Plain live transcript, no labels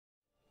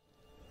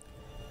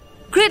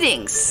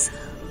Greetings,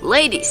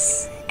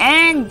 ladies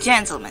and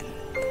gentlemen.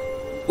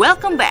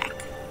 Welcome back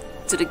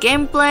to the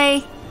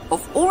gameplay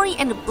of Ori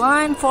and the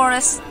Blind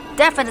Forest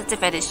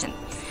Definitive Edition.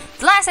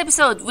 The last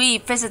episode we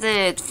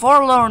visited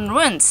Forlorn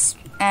Ruins,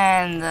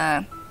 and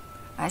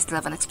I still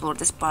haven't explored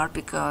this part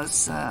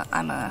because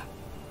I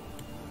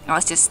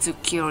was just too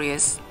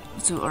curious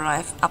to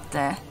arrive up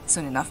there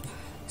soon enough,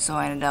 so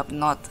I ended up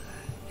not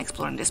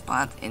exploring this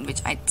part, in which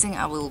I think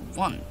I will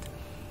want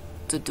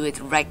to do it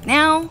right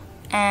now.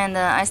 And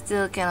I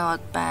still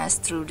cannot pass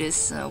through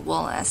this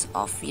wall as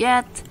of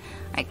yet.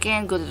 I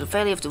can't go to the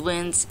Valley of the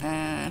Winds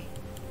and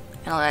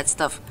all that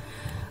stuff.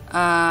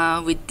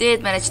 We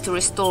did manage to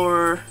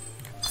restore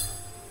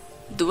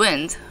the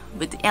wind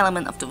with the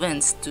element of the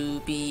winds to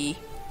be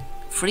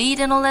freed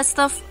and all that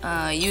stuff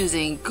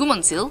using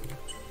Gumon's seal.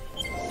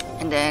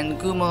 And then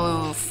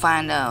Gumo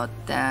found out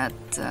that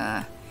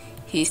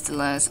he's the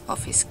last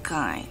of his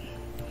kind.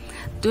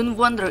 Don't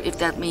wonder if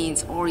that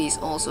means Ori is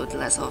also the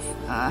last of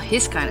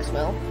his kind as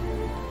well.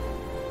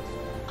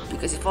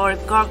 Because if I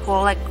recall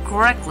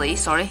correctly,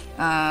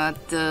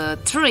 the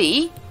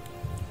tree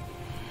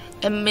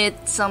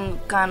emit some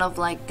kind of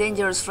like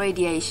dangerous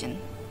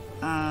radiation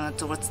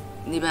towards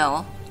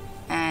Nibel,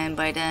 and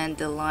by then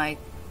the light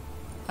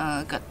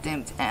got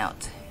dimmed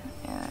out,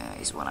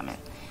 is what I meant.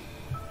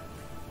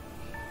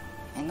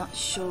 I'm not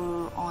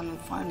sure on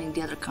finding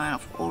the other kind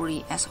of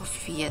Ori as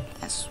of yet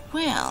as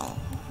well.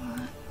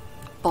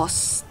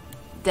 Post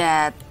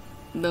that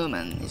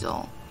moment is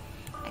all.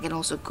 I can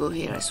also go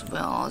here as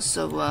well.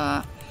 So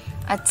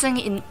I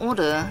think in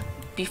order,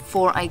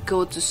 before I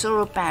go to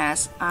Sorrow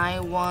Pass,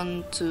 I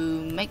want to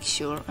make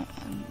sure. I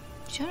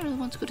really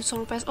want to go to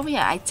Sorrow Pass. Oh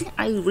yeah, I think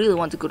I really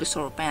want to go to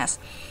Sorrow Pass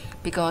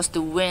because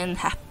the wind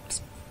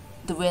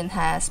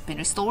has been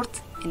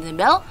restored in the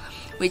bell,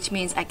 which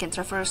means I can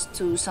traverse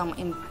to some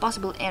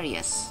impossible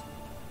areas.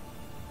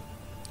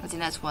 I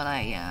think that's what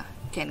I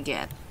can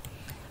get.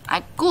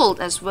 I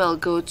could as well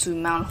go to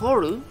Mount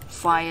Horu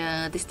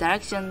via this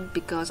direction,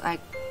 because I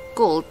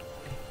could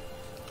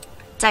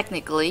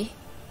technically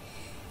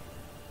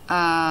be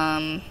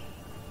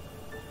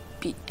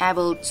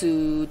able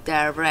to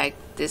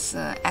direct this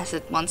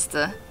acid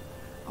monster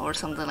or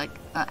something like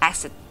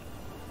acid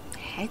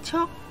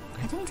hedgehog.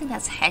 I don't think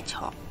that's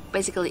hedgehog.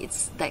 Basically,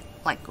 it's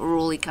like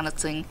rolly kind of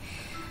thing,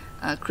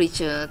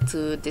 creature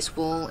to this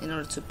wall in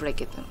order to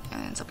break it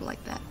and something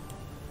like that.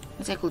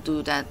 Which I could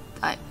do that.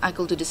 I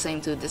could do the same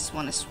to this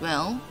one as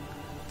well.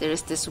 There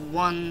is this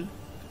one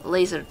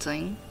laser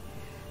thing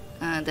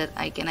that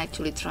I can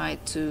actually try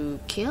to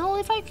kill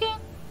if I can,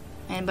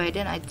 and by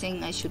then I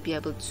think I should be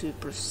able to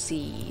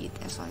proceed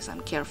as long as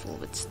I'm careful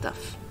with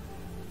stuff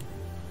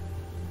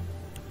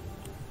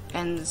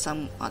and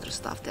some other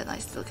stuff that I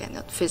still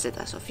cannot visit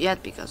as of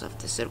yet because of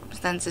the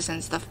circumstances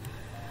and stuff.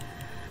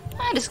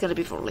 And it's gonna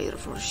be for later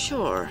for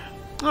sure.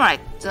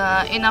 Alright,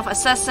 enough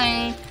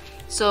assessing.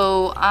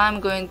 So I'm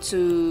going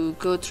to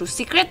go through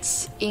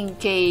secrets. In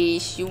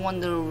case you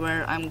wonder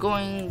where I'm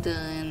going,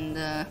 then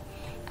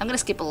I'm gonna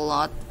skip a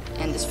lot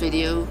in this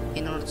video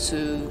in order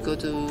to go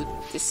to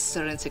these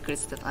certain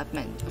secrets that I've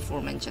before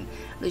mentioned.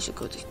 I should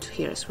go to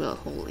here as well.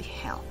 Holy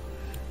hell!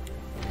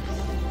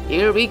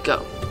 Here we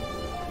go.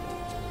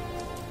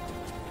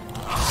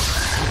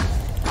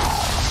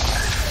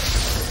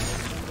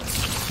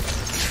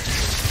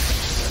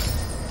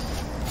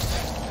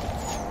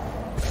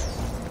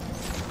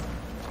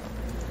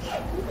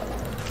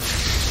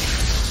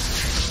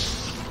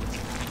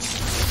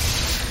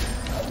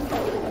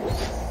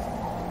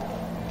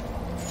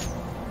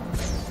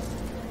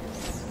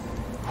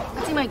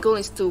 My goal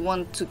is to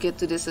want to get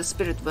to this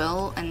spirit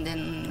well and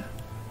then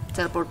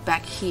teleport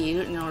back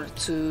here in order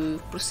to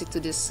proceed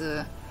to this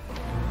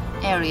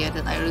area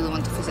that I really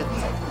want to visit.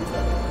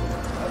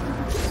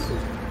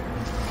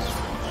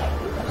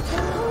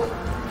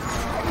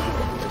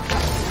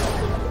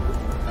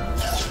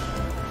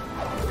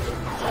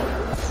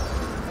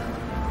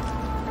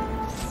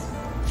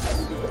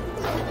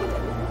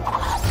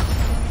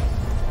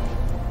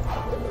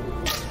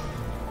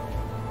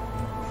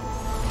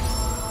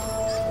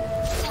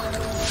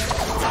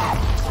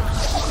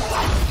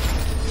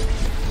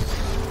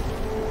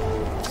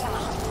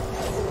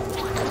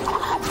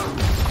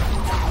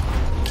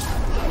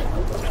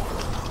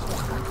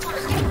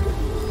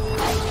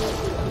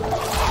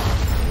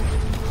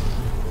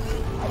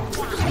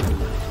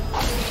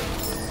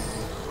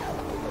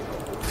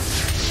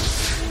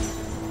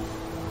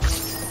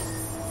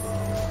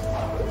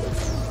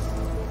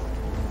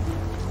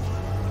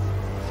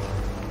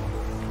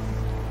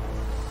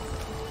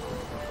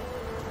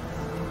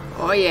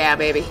 Oh yeah,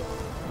 baby,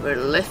 we're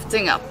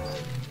lifting up.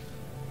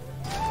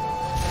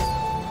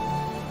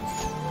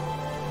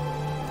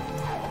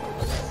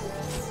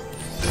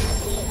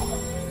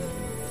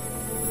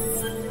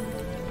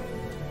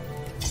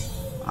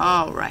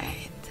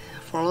 Alright,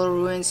 Forlorn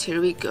Ruins, here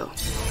we go.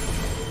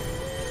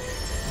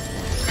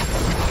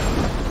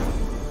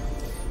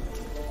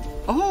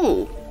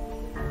 Oh!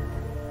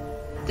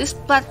 This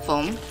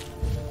platform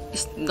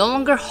is no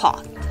longer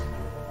hot,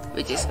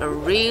 which is a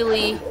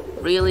really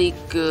really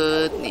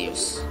good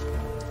news.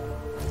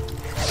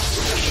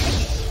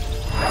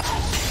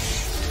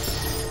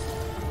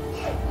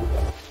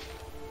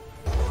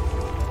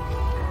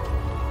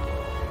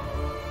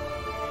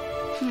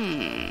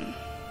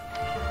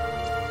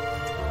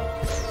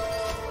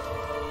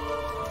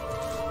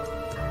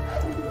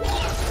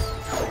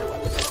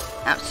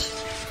 Ouch.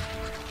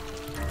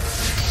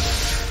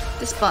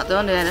 This spot,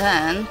 on the other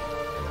hand,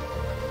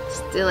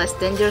 still as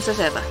dangerous as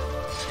ever.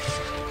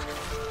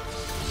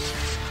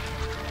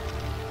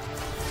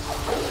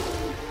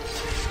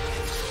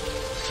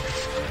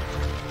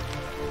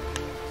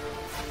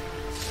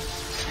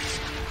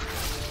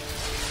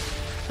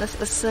 Let's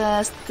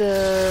assess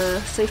the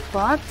safe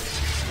part.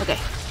 Okay.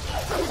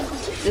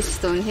 This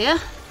stone here.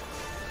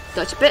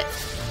 Dodge a bit.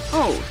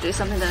 Oh, there's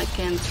something that I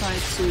can try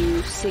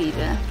to see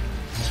there.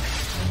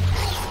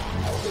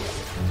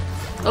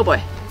 Oh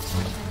boy.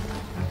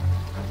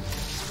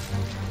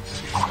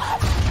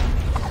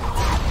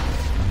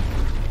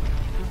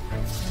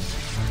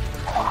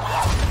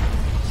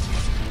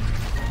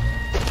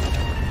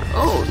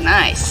 Oh,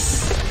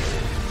 nice.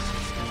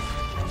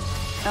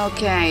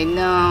 Okay,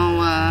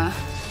 now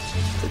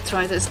to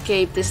try to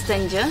escape this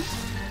danger.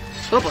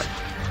 Oh boy.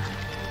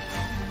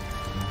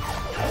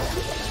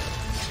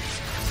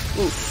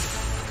 Oof.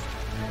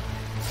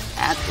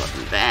 That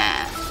wasn't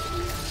bad.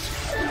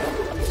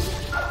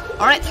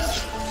 Alright.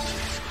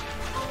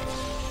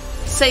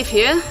 Safe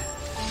here.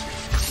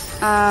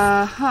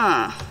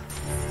 Uh-huh.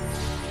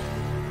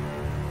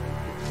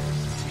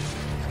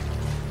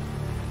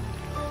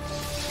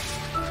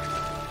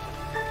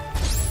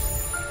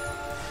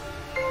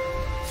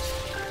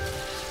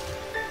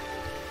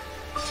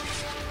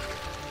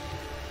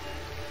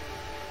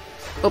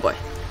 Oh boy.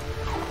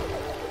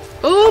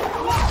 Oop!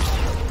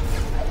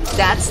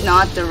 That's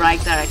not the right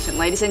direction,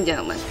 ladies and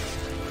gentlemen.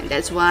 And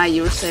that's why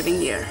you're saving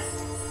here.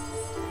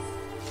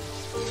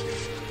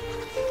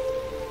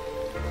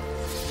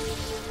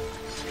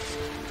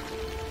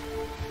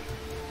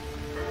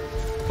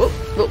 Oh,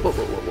 whoa, whoa,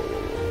 whoa, whoa,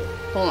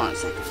 whoa. Hold on a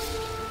second.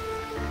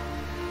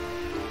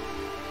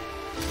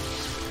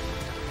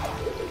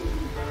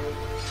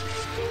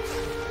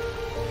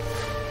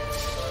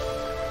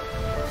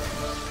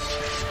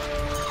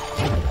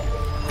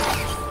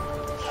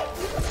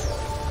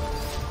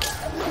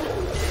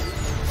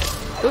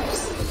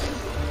 Oops.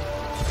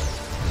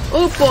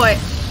 Oh boy.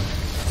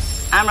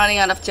 I'm running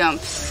out of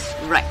jumps.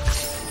 Right.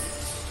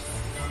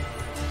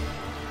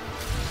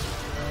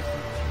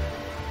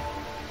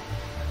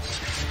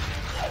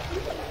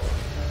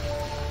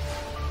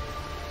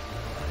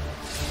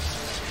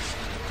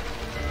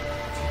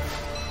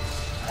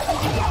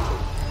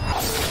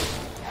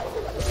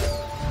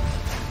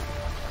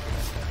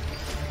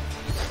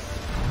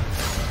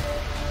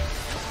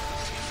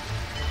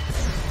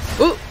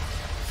 Ooh.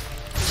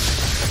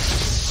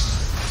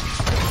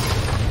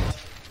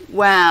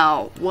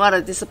 Wow, what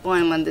a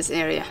disappointment, this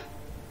area.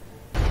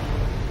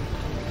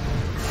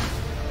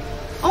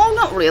 Oh,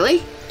 not really.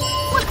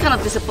 What kind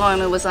of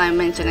disappointment was I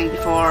mentioning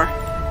before?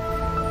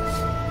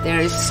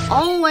 There is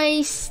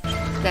always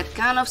that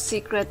kind of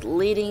secret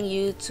leading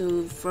you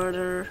to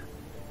further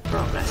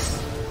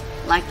progress.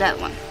 Like that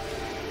one.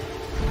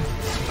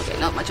 Okay,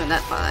 not much on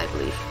that part, I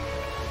believe.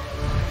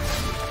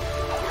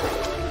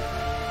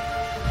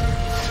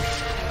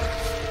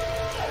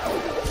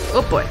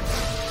 Oh boy.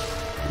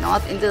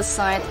 Not in the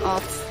side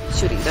of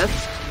shooting though.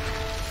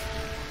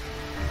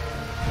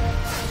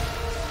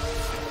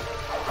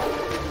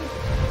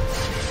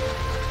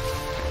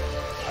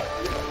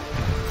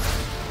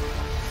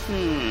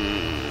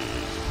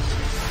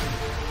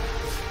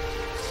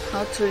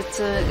 How to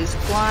return is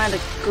quite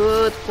a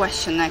good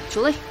question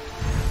actually.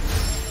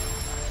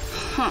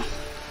 Huh.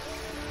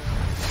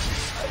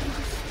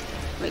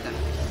 Wait a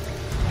minute.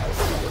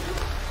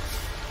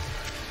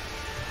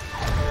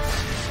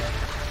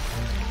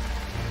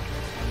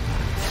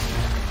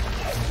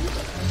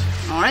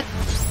 Alright.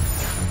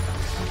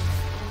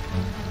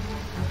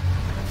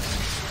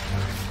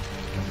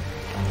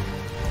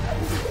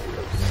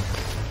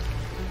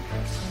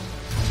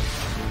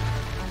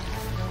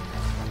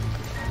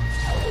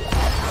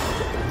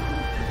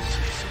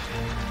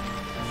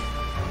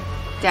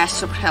 Dash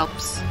super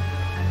helps.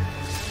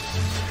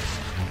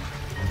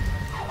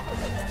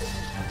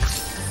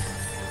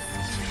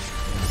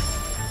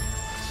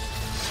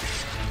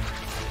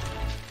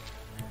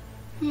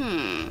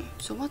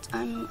 So what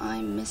am I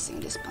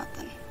missing this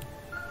button?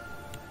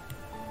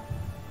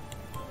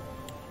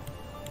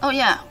 Oh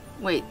yeah,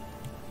 wait.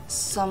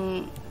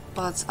 Some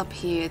parts up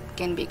here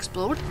can be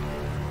explored.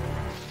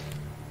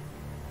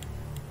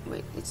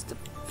 Wait, it's the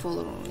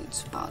following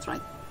part,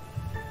 right?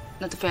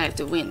 Not the failure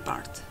to win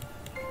part.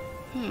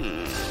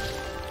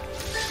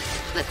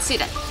 Let's see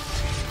then.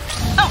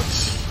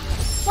 Ouch!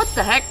 What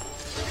the heck?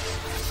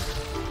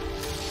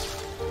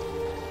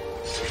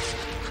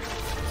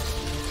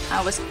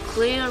 I was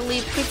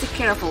clearly pretty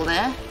careful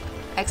there,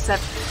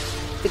 except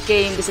the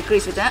game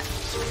disagrees with that.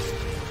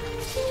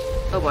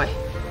 Oh boy.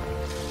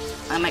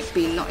 I might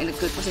be not in a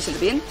good position to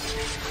be in.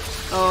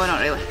 Oh,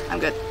 not really. I'm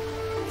good.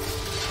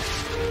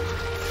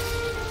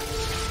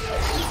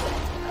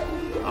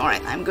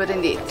 Alright, I'm good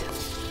indeed.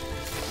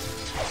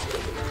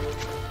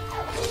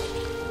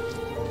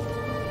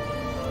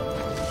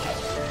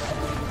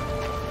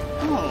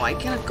 Oh, I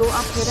cannot go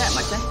up here that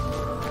much, eh?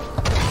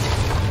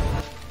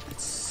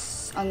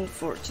 It's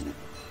unfortunate.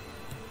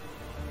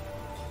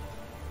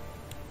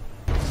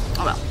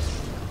 Oh well.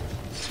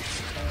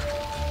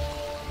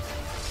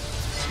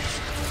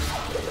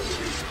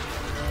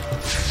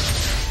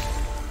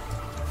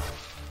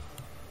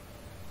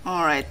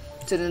 Alright,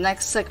 to the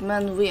next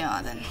segment we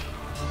are then.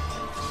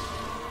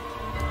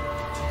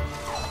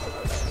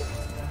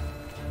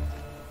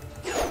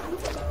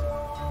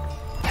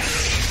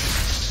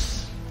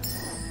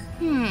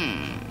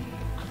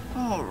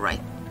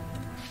 Alright.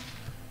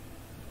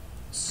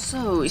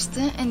 So, is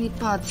there any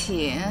part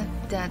here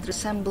that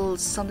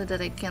resembles something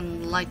that I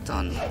can light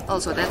on?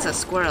 Also, that's a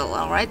squirrel,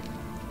 alright?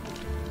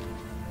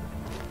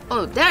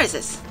 Oh, there it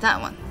is!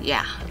 That one.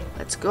 Yeah.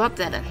 Let's go up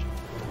there then.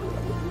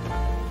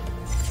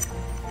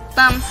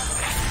 Bam!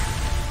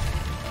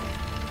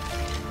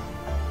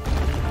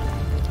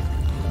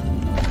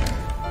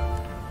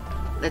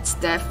 Let's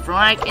dive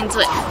right into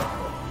it.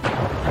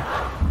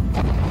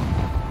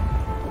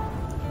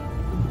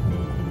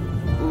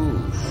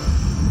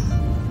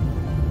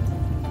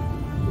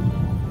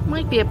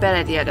 Might be a bad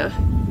idea though.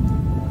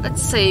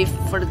 Let's save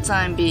for the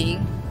time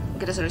being.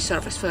 Get us a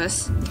resurface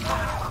first.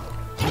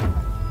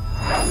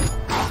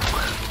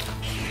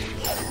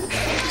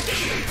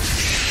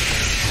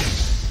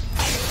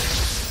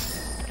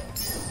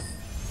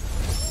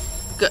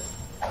 Good.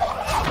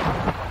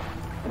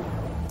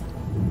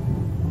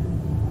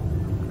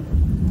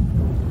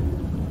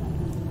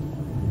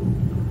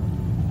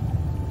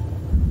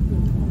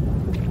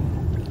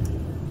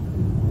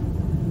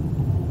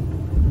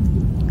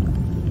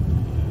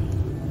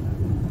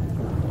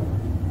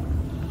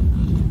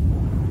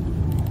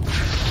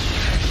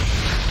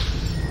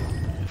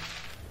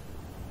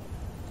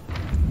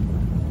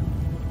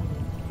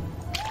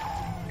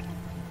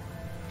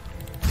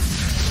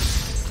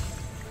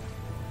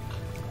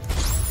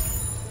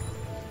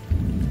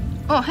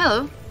 Oh,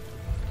 hello.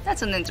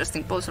 That's an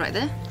interesting pose right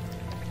there.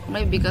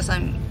 Maybe because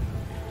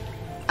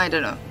I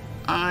don't know.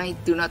 I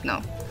do not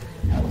know.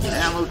 And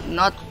I will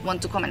not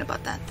want to comment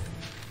about that.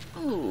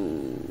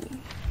 Ooh,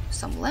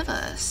 some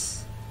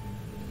levers.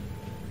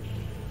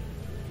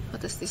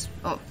 What is this?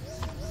 Oh,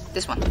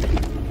 this one.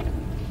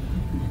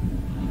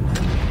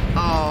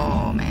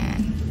 Oh,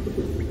 man.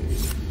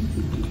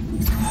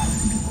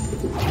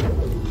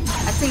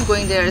 I think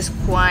going there is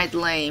quite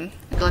lame.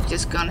 I could have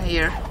just gone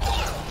here.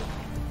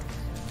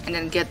 And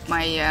then get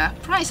my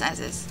prize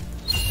asses.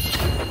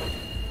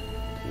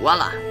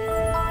 Voila!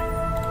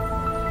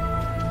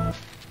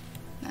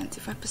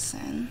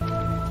 95%.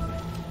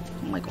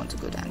 I might want to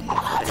go down here.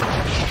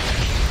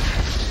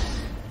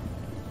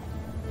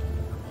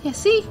 Yeah,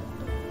 see?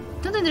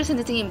 Don't think there's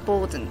anything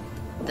important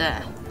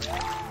there.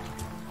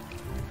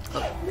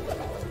 Oh.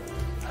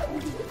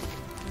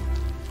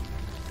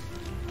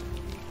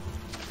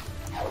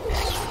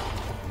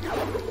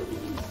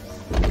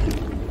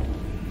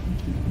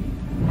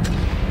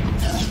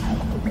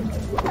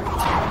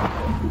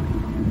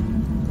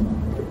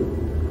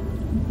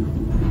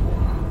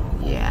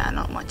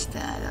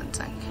 There, I don't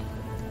think.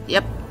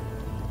 Yep.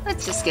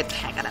 Let's just get the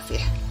heck out of here.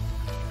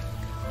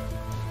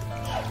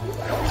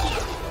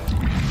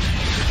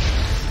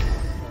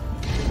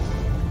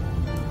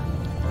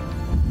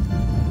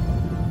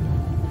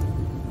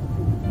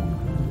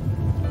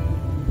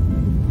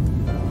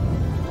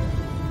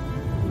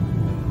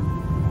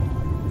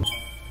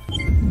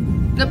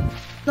 Nope,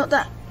 not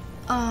that.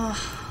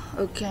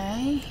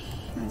 Okay.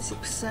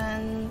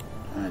 96%.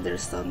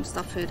 There's some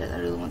stuff here that I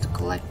really want to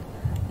collect.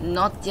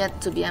 Not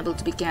yet to be able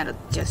to be gathered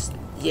just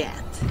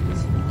yet.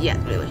 Yet,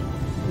 really.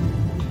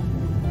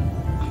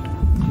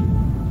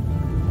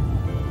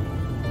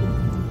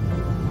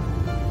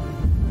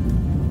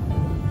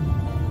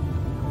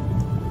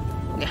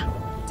 Yeah,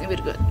 I think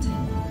we're good.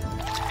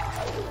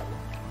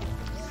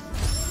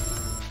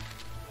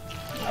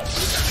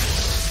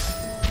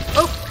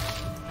 Oh!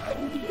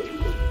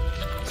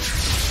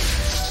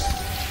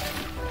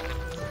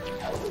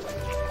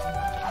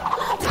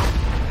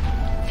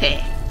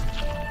 Hey.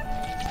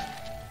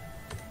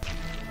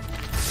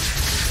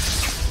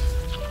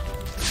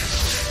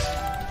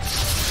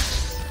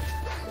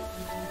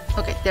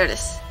 Okay, there it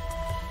is.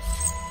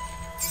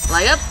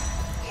 Fly up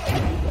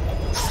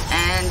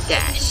and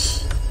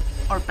dash,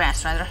 or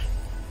pass rather.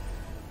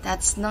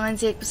 That's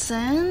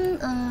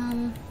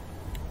 98%.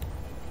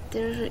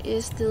 There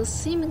is still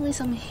seemingly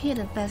some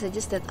hidden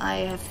passages that I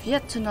have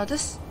yet to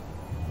notice.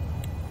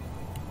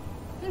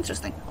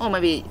 Interesting. Or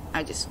maybe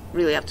I just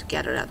really have to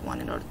gather that one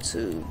in order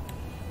to,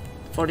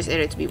 for this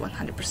area to be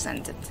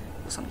 100%ed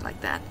or something like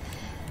that.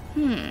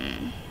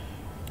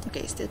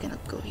 Okay, still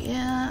cannot go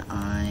here.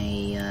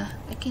 I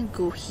can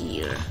go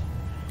here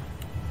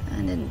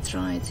and then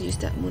try to use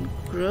that moon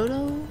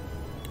grotto.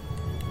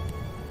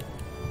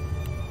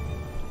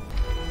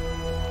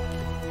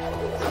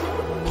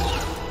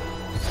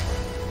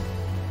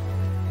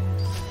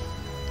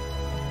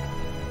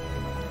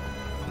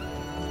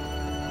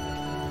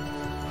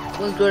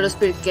 We'll go to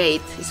Spirit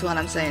Gate, is what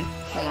I'm saying.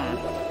 Hold on.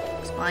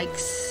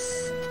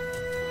 Spikes.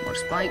 More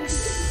spikes.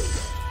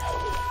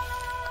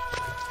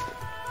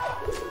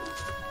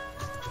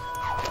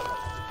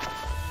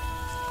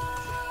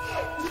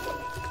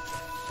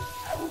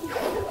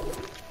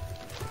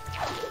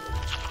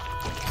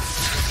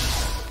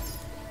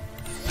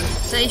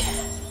 Safe.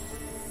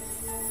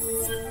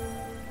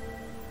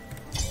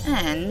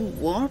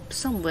 And warp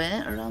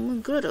somewhere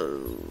around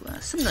Grotto.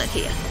 Somewhere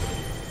here.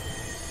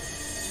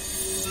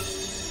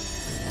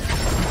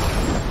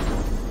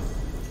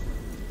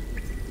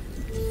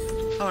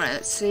 Alright,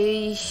 let's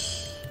see.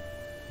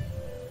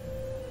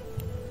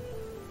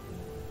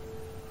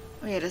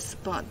 Oh yeah, there's a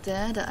spot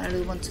there that I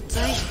really want to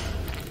take.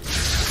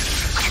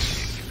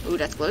 Ooh,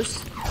 that's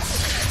close.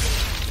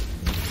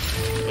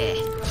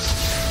 Yeah.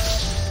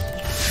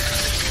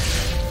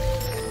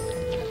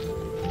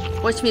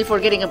 Watch me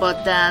forgetting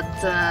about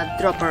that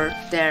dropper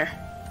there.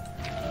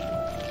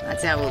 I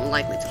think I will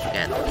likely to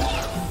forget.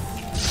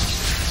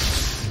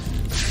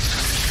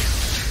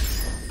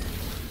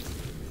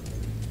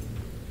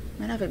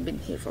 Man, I haven't been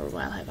here for a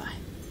while, have I?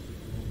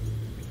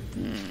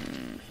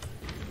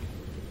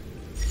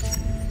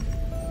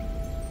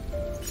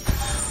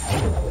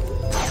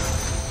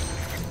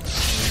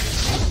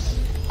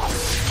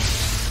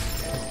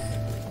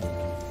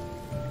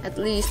 At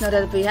least now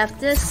that we have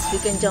this, we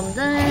can jump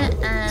there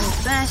and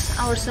bash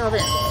ourselves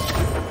in.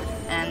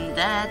 And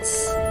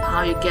that's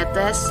how you get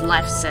this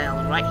life cell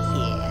right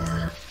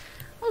here.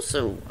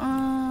 Also,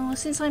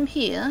 since I'm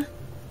here,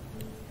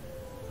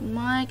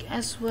 might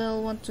as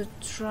well want to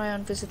try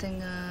on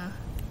visiting,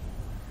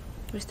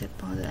 where's that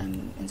part that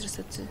I'm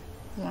interested to?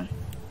 Hold on.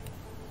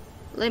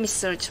 Let me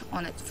search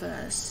on it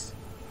first.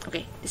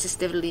 Okay, this is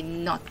definitely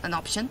not an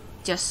option.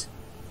 Just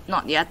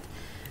not yet.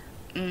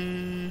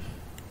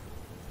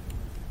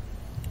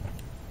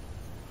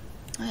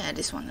 Oh yeah,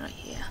 this one right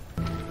here.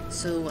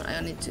 So what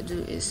I need to do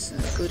is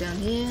go down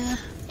here.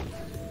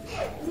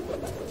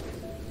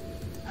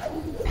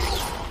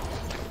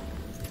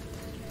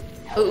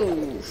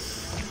 Oh,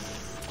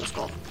 let's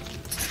go.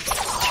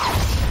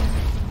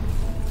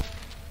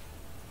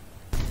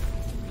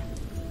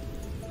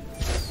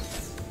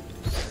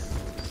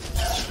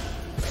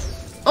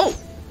 Oh!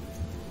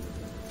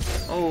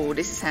 Oh,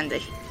 this is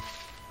handy.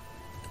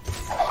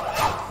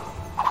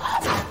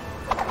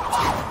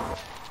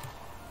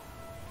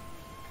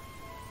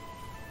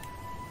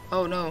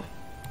 Oh no.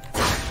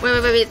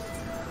 Wait.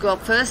 Go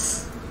up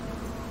first.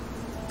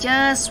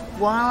 Just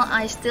while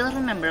I still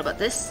remember about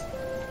this.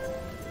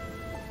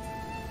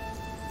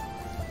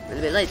 A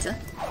little bit later.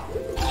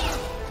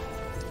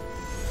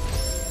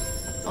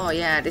 Oh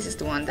yeah, this is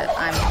the one that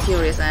I'm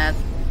curious at.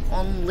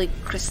 Only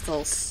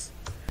crystals.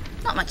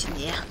 Not much in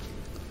here.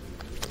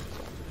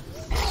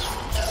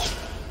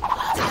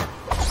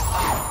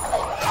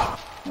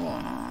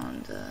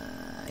 And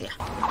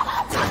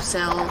yeah.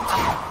 Cell.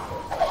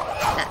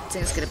 That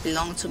thing's gonna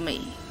belong to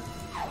me.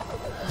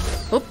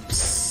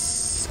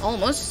 Oops.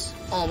 Almost.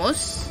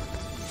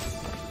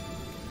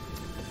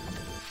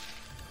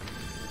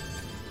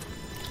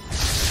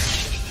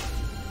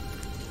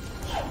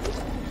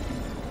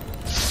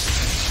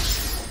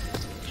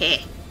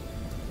 Hey.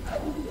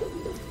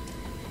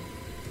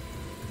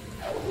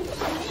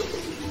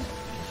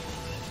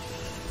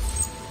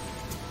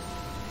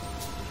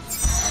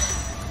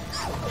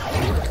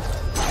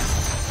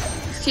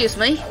 Excuse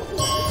me.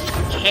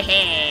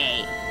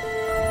 Hey.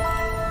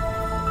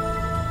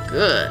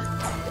 Good.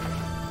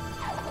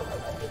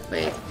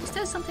 Wait, is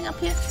there something up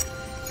here?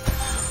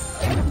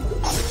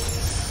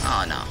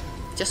 Oh no,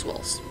 just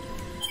walls.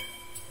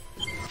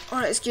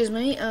 Alright, excuse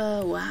me.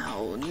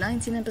 Wow,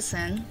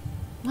 99%.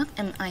 What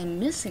am I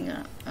missing?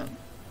 Oh,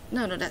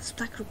 no, that's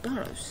Blackroot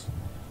Burrows.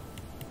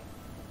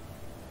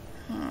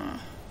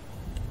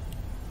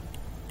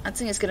 I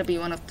think it's gonna be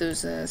one of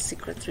those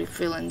secret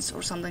villains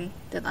or something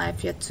that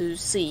I've yet to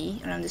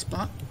see around this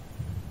plot.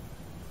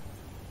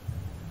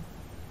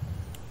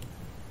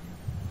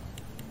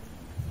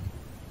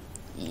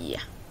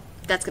 Yeah,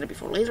 that's gonna be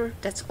for later.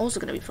 That's also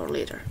gonna be for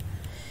later.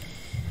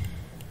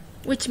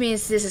 Which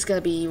means this is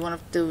gonna be one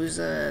of those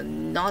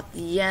not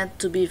yet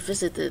to be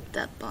visited,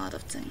 that part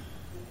of thing.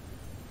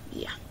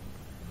 Yeah.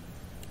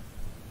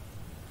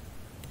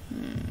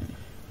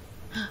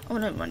 Oh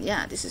no, one.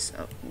 Yeah, this is.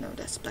 Oh no,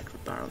 that's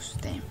Blackroot Burrows.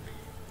 Damn.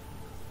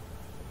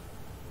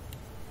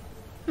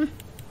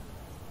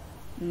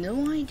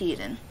 No idea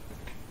then.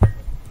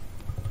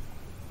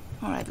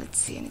 Alright, let's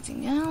see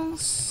anything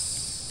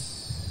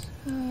else.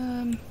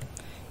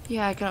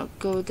 Yeah, I cannot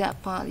go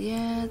that part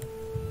yet.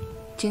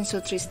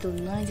 Chainsaw tree still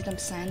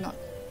 99%. Not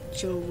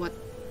sure what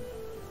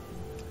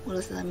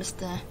else did I miss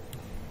there.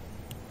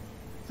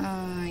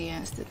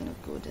 Yeah, still gonna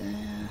go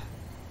there.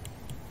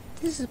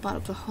 This is a part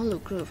of the Hollow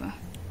Grove, huh?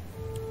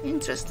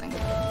 Interesting.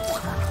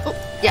 Oh,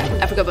 yeah,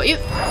 I forgot about you.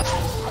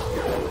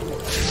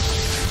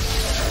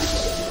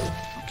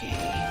 Okay.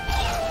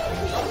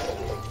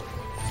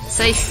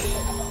 Safe.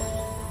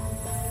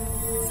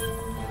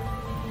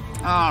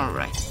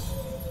 Alright.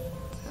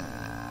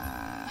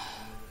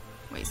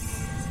 Wait.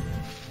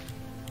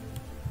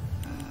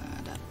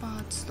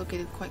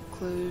 located quite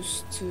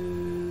close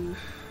to...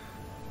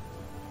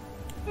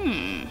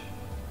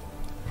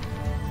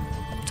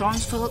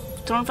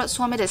 Thornfelt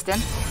Swamp it is then.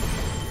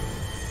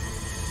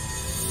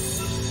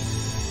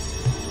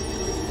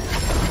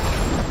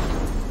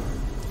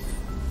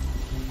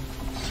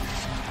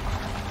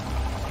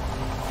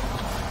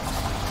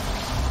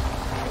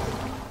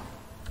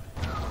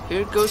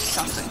 Here goes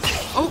something.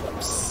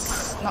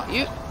 Oops! Not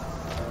you.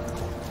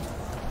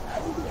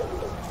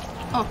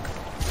 Oh.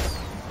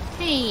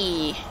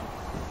 Hey!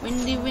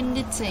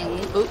 Windy thing.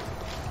 Oh.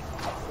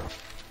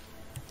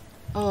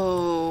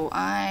 Oh,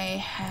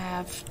 I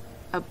have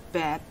a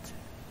bet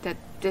that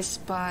this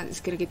spot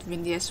is gonna get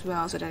windy as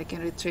well, so that I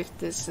can retrieve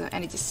this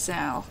energy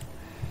cell.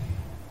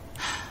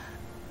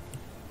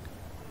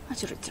 I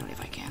should return if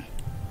I can.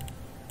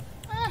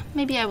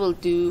 Maybe I will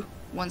do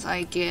once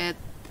I get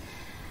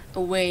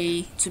a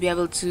way to be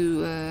able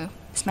to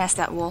smash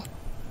that wall.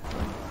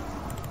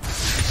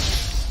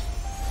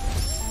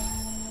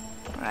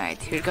 Right,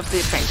 here comes the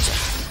adventure.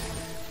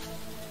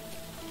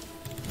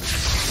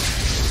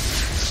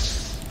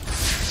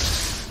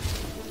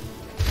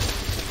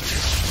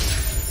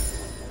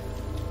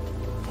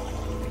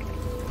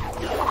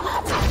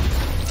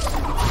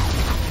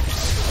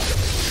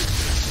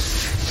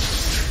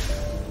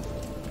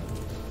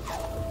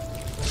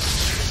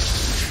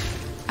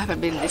 I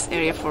haven't been in this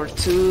area for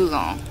too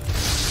long.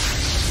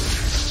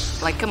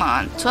 Like, come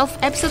on, 12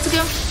 episodes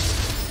ago?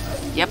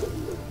 Yep.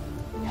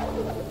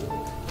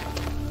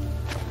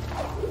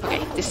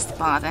 Okay, this is the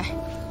path, eh?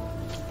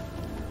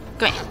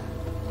 Come here.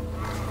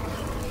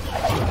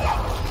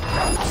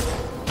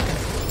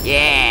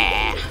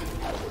 Yeah!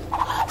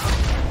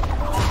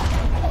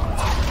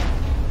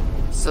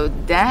 So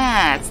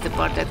that's the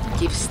part that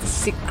gives the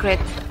secret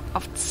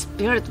of the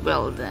spirit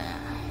world.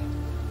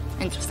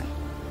 Interesting.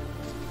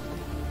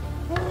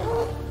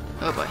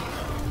 Oh boy.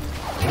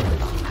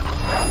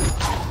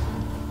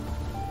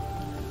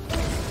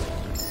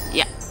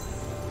 Yeah.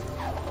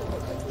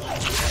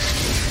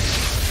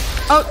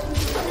 Oh!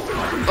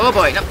 Oh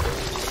boy, no.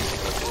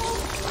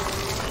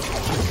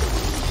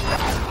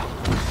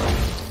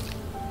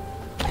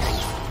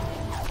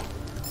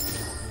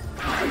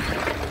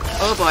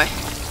 Oh boy.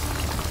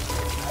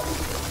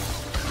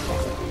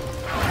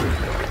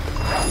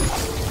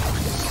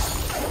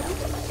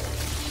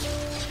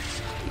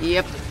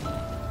 Yep.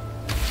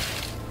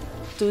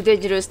 Too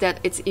dangerous that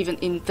it's even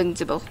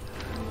invincible.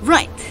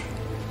 Right.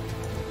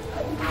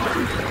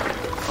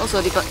 Also,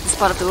 this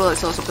part of the world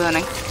is also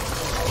burning.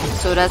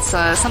 So that's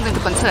something to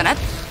concern at.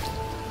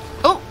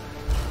 Oh!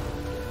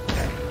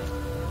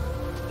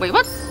 Wait,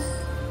 what?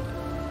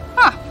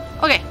 Huh,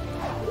 okay.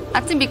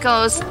 I think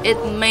because it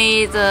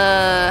made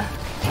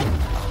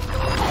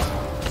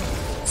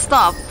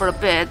stop for a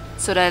bit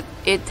so that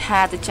it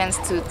had the chance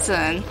to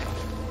turn.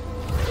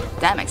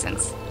 That makes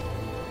sense.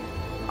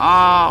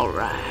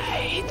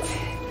 Alright.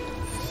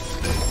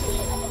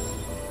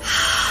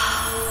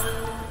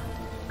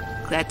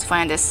 Glad to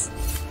find this.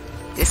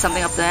 There's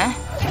something up there.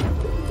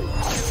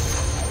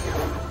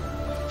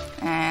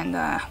 And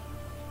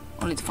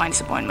only to find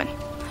disappointment.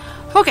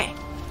 Okay.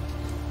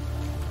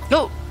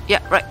 No, yeah,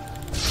 right.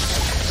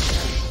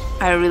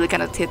 I really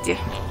cannot hit you.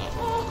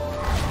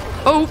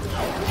 Oh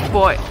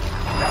boy.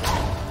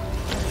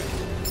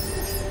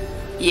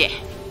 Yeah.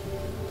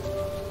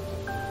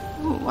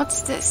 Ooh,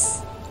 what's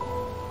this?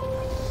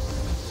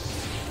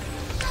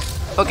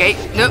 Okay,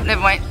 nope, never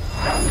mind.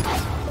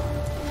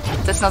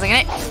 There's nothing in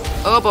it.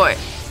 Oh boy.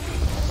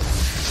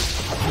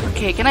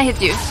 Okay, can I hit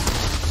you?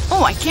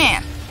 Oh, I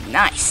can.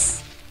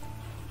 Nice.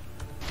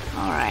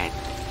 Alright.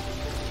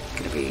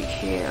 Gonna be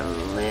here a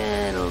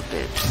little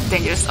bit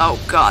dangerous. Oh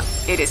god,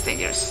 it is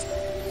dangerous.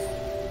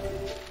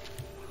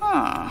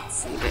 Huh,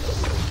 see a bit.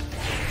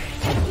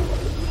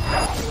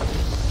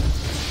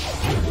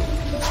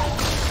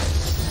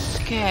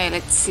 Okay,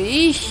 let's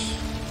see.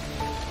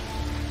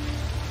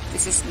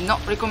 This is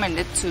not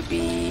recommended to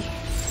be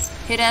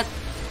hit at.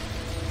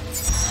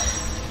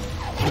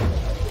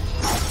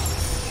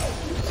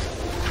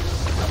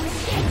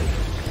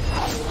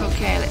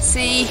 Okay, let's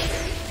see.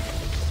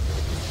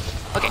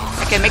 Okay,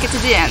 I can make it to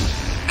the end.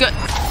 Good.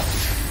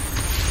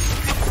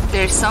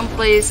 There's some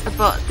place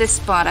about this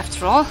spot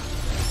after all.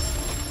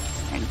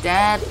 And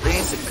that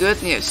brings the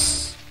good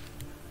news.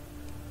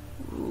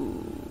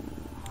 Ooh.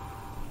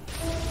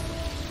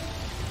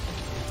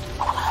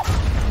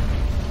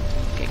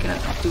 Okay,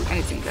 cannot do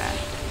anything there.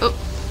 Oh.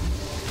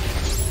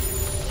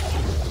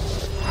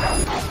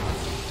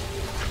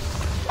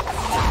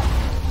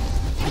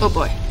 Oh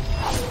boy.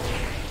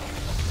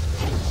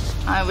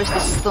 I wish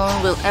this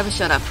stone will ever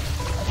shut up,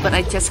 but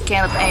I just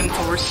cannot aim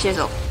for a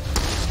chisel.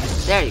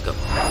 There you go.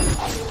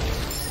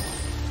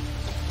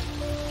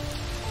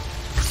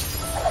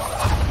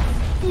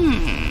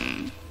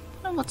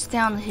 What's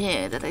down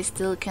here that I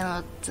still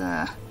cannot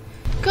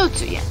go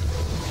to yet?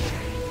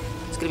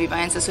 It's gonna be my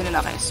answer soon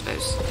enough, I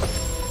suppose.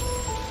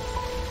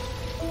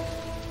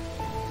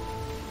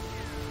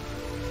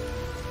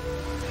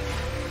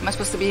 Am I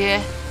supposed to be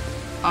here?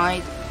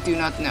 I do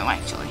not know,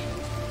 actually.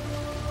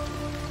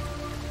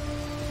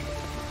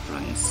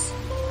 ruins.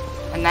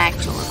 An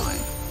actual ruin.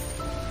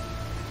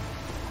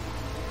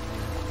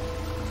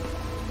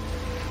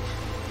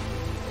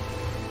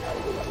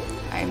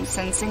 I'm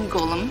sensing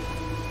golem.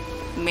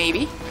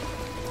 Maybe.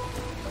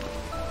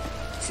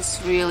 This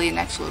is really an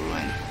actual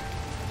ruin.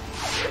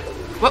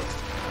 Whoop!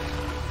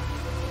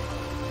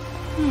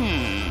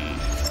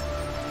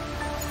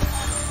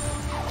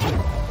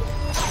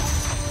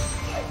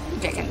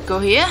 Okay, I can go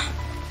here.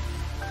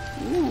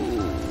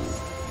 Ooh.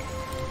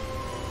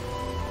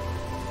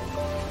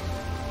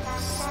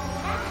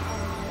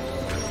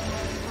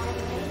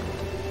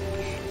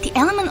 The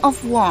element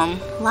of warm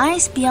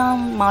lies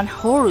beyond Mount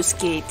Horu's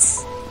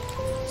gates.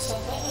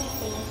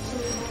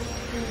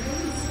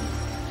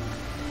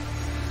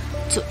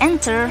 To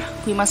enter,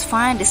 we must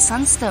find the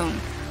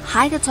sunstone,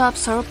 hike atop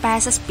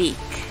Sorpass's peak.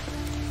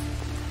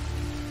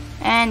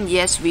 And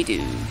yes, we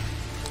do.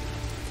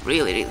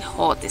 Really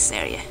hot this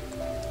area.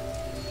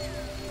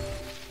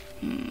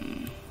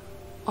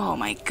 Oh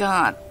my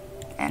god.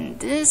 And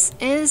this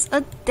is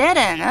a dead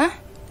end, huh?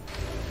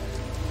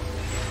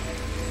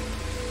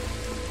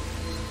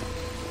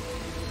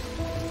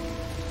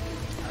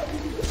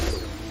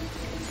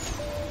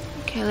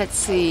 Okay, let's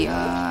see.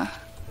 I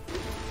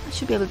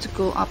should be able to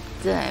go up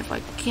there if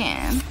I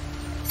can.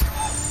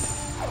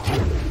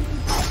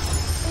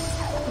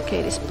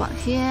 Okay, this part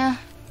here.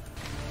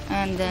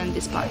 And then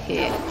this part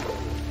here.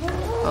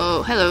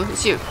 Oh, hello,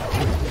 it's you.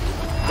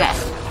 There.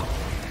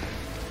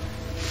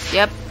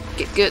 Yep,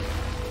 get good.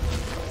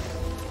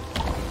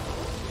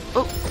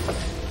 Oh,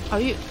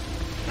 are you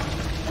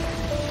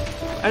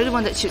the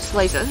one that shoots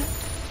laser?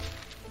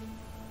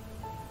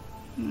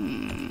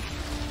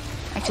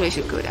 Actually, I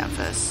should go down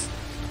first.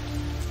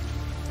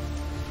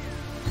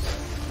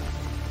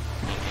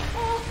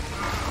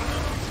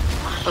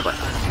 Oh boy.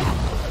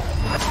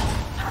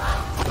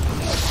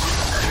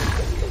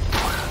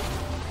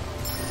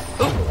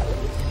 Oh!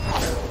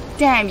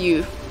 Damn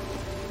you!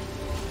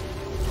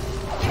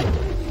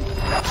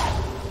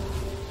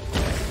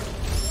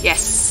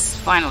 Yes,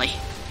 finally.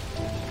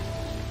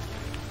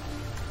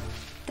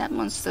 That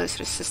monster is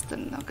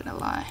resistant, not gonna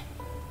lie.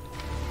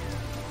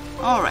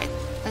 Alright,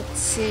 let's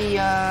see,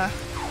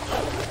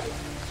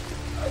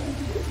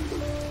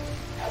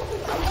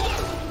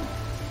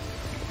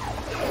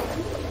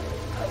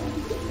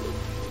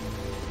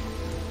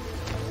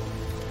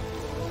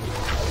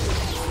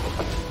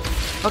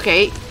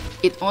 okay,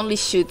 it only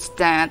shoots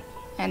that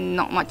and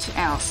not much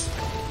else.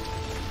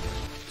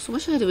 So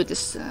what should I do with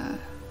this?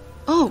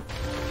 Oh,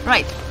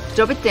 right.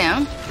 Drop it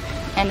down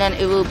and then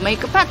it will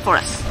make a path for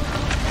us.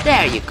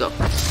 There you go.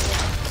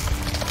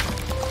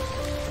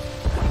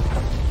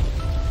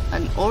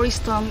 An Ori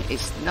Stone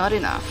is not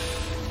enough.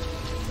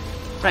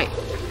 Right.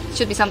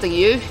 Should be something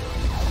new.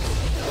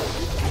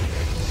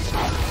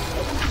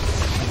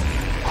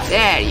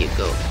 There you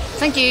go.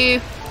 Thank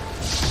you.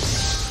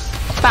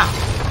 Bam.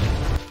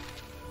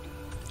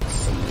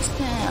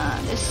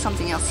 There's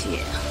something else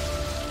here.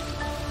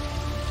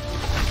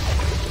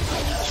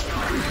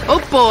 Oh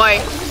boy!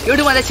 You're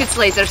the one that shoots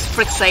lasers,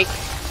 for frick's sake.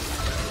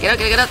 Get out,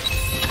 get out, get out.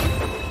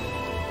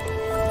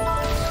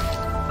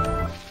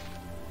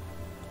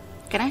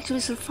 Can I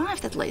actually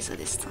survive that laser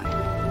this time?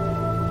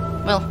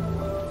 Well,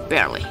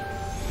 barely.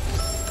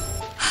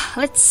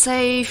 Let's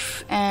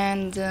save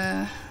and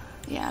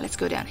yeah, let's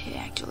go down here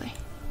actually.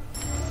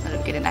 Let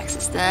me get an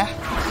access there.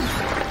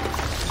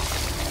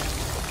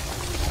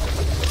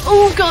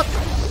 Oh god!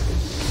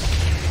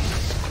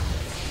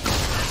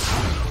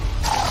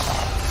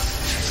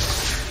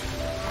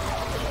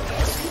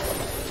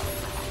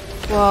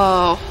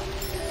 Whoa,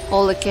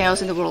 all the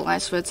chaos in the world, I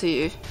swear to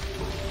you.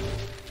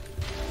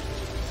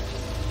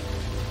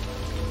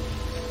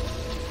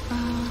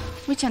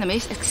 Which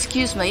enemies?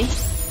 Excuse me.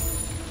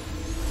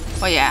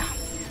 Oh yeah,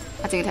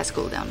 I think it has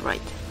cooldown,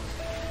 right?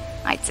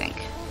 I think.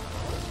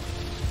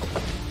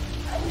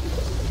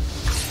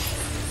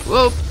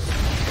 Whoa,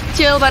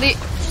 chill buddy.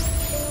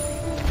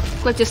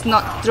 Let's just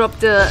not drop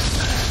the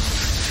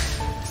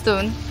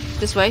stone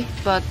this way,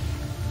 but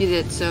you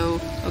did, so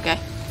okay.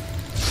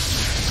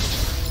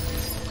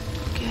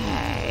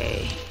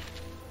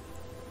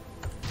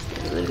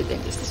 A little bit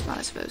dangerous this one,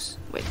 I suppose.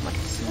 Wait,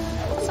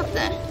 what's up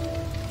there?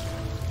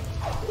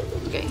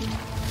 Okay.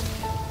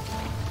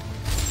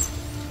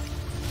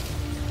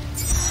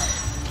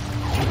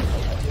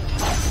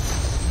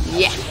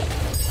 Yeah.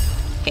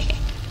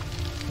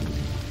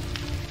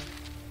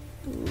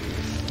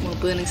 More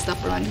burning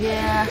stuff around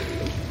here. A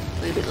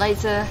little bit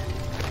later.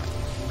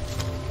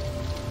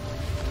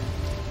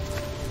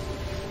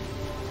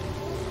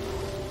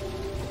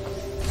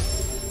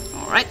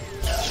 Alright.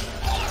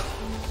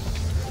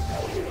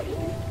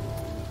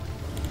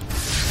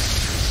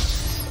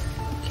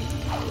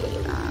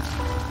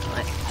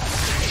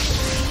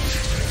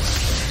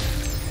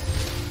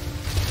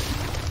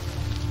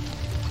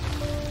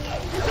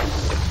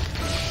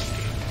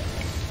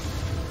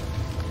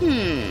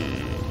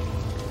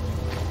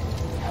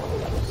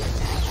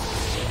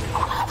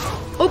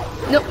 Oh,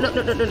 no.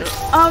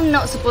 I'm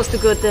not supposed to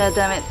go there,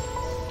 damn it.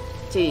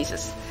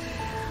 Jesus.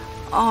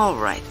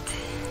 Alright.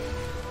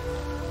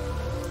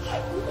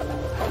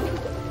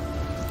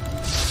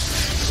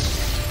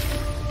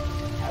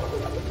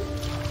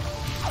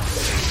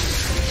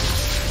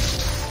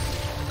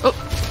 Oh.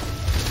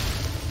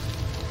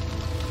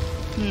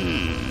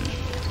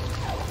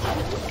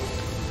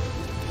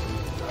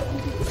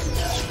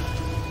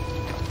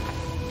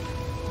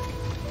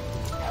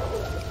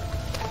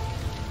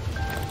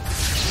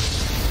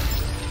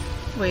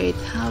 Wait,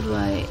 how do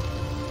I...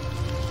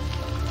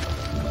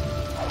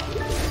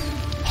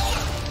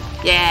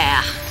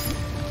 Yeah!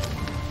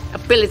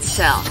 Ability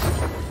cell.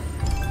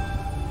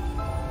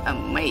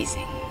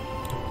 Amazing.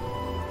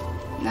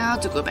 Now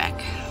to go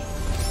back.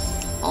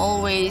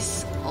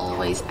 Always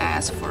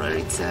ask for a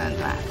return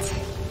back.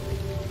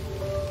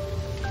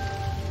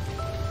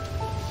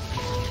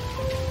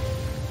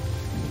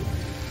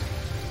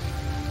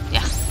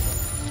 Yeah.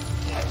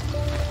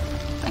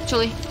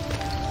 Actually,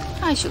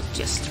 I should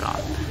just drop.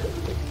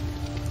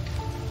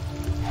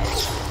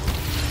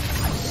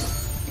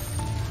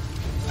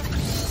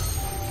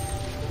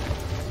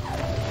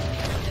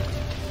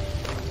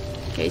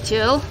 Okay,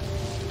 chill.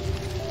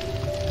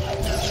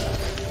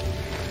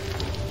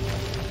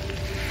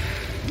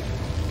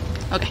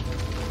 Okay,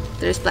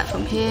 there's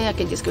platform here. I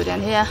can just go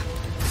down here.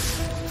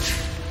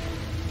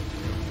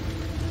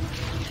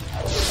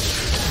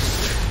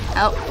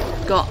 Oh,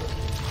 go.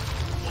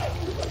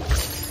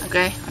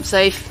 Okay, I'm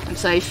safe. I'm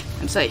safe.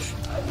 I'm safe.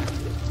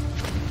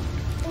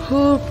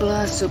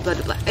 Blah, so blah,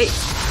 blah. Hey,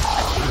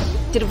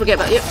 didn't forget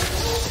about you.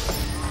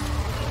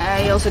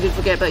 I also didn't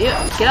forget about you.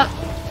 Get up.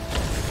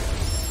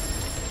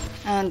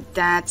 And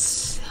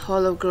that's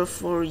holograph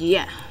for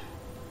yeah.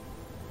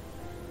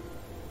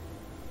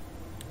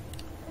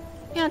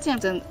 Yeah, I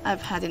think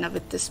I've had enough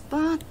with this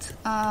part.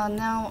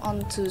 Now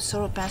on to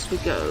Sorrow Pass we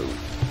go.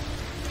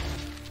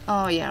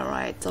 Oh yeah,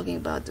 right, talking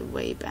about the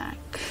way back.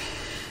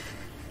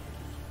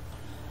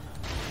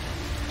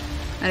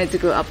 I need to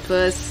go up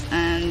first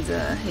and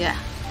yeah.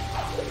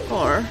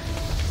 Or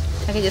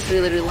I can just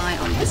really rely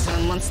on this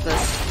monster's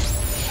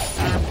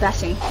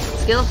bashing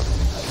skill.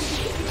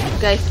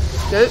 Okay,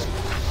 go.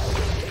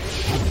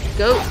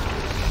 Go.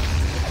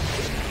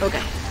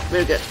 Okay,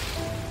 very good.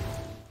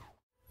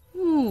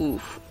 Ooh,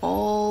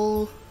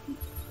 all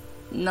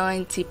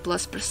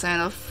 90+%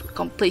 of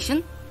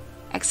completion,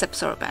 except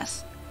Sorrow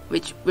Pass,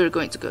 which we're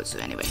going to go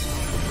to anyway.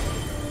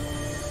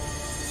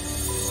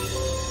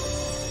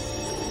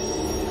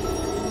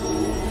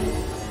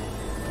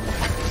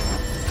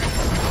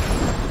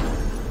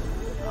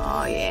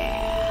 Oh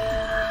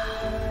yeah.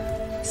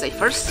 Save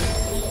first.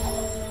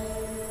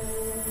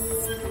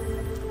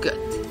 Good.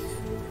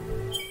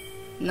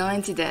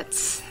 90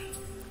 deaths.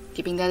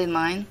 Keeping that in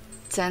mind,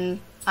 10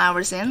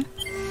 hours in,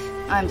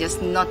 I'm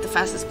just not the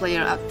fastest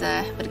player out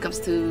there when it comes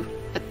to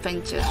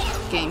adventure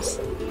games.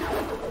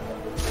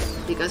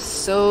 Because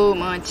so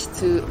much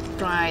to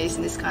prize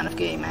in this kind of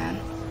game, man.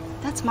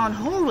 That's Mount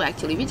Horu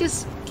actually, we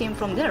just came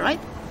from there, right?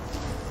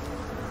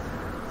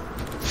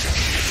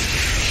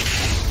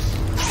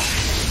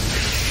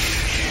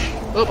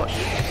 Oh boy.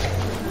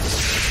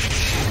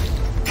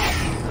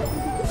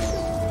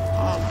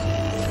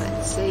 Okay,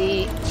 let's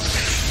see.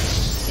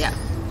 Yeah.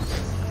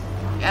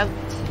 Out.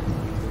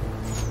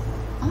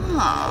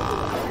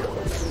 Ah,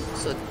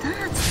 so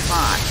that's the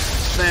part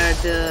where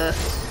the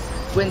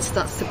wind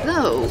starts to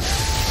blow.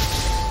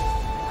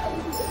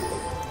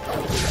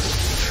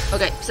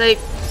 Okay, save.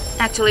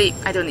 Actually,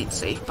 I don't need to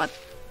save, but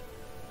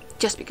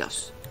just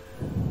because.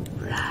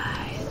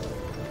 Right.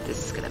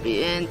 This is gonna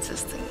be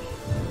interesting.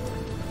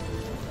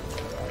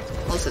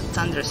 Also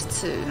thunderous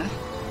too.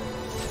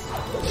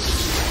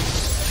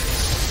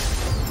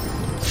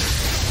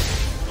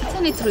 I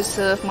need to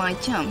reserve my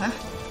jump, huh?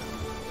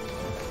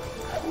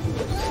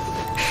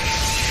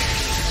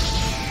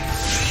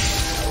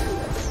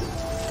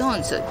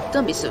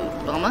 Don't be so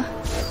bummer.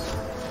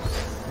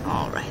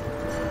 Alright.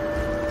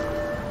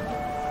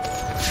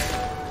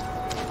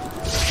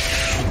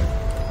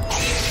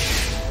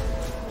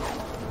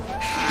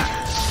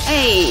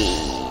 Hey,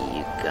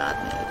 you got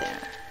me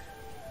there.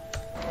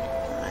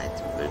 Alright,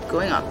 we're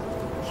going up.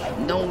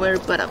 Nowhere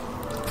but up.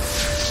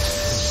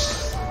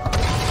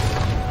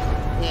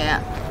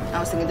 Yeah, I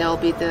was thinking that will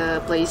be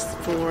the place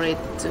for it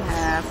to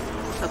have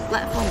a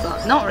platform,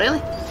 but not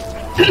really.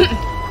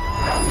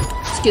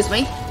 Excuse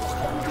me.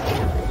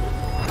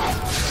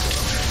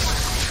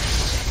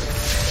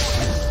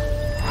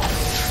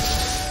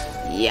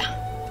 Yeah.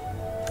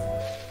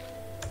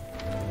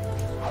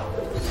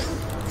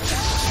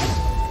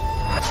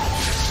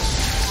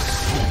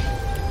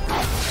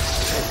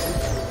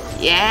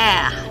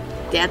 Yeah,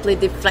 deadly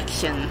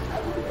deflection.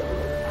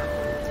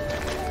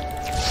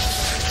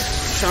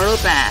 Sorrow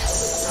Pass.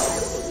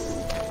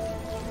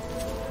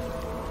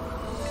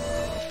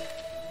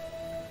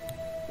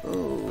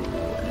 Oh,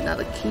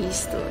 another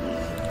keystone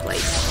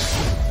place.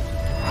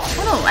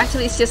 Oh no,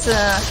 actually it's just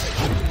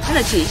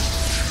energy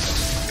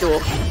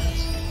door.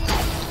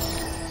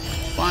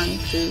 1,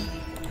 2,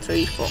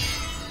 3, 4.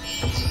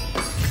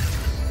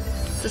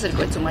 Doesn't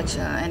require too much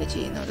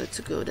energy in order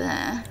to go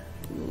there.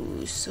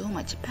 Ooh, so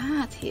much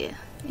path here.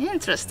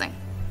 Interesting.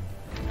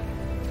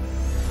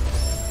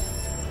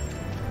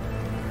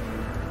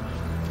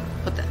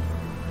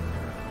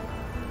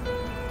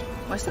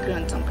 Where's the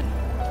ground jumping?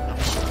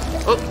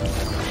 Oh!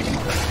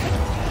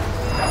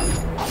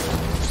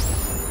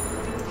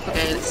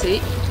 Okay, let's see.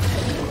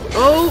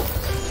 Oh!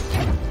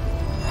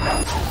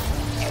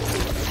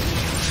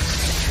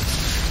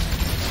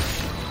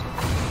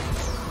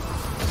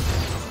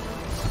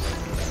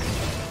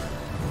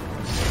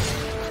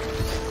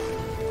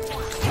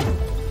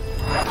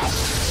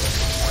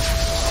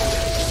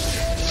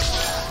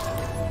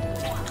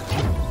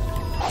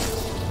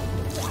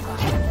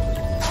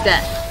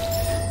 That.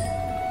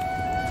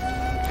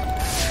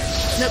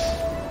 Nope.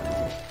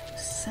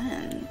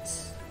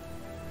 Sense.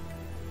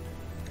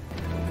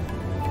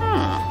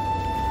 Huh.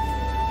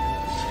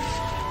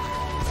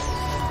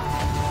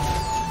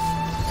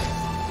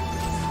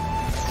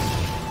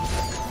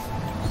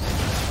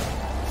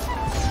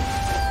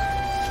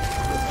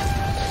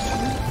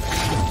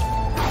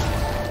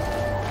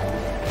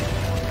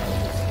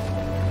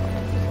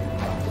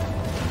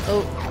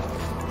 Oh.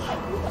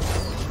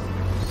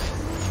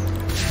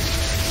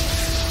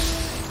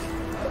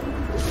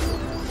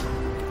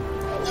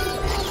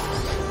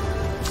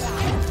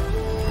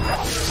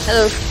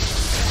 Hello.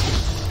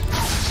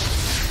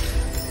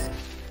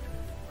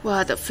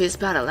 What a fierce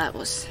battle that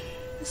was.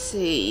 Let's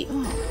see.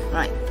 Oh,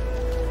 right.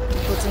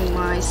 Putting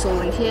my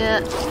soul in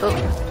here. Oh.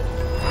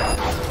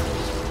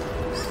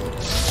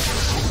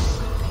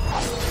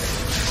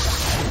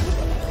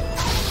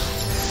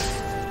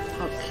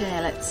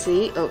 Okay, let's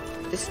see. Oh,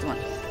 this is the one.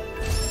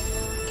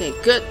 Okay,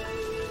 good.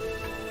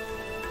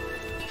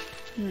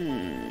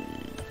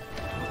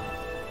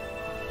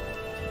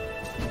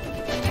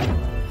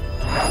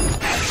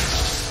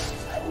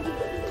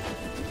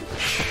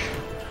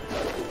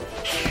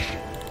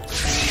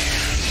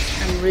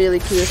 Really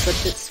curious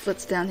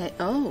what's down here.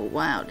 Oh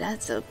wow,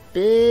 that's a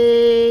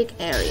big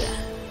area.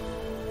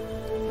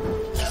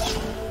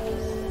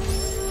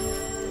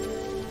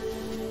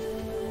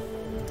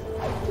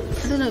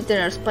 I don't know if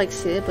there are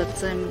spikes here,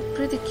 but I'm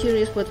pretty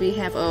curious what we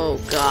have. Oh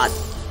god,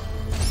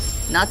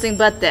 nothing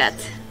but that.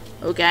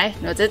 Okay,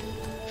 noted.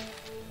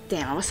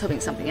 Damn, I was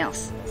hoping something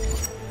else.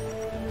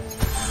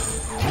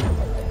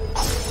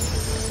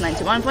 It's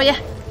 91 for ya.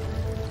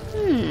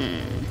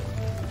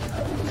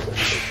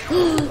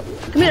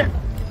 Come here.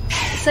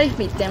 Save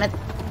me, damn it.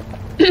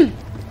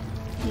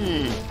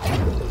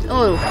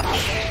 Oh.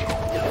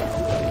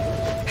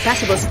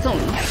 Passable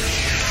stone.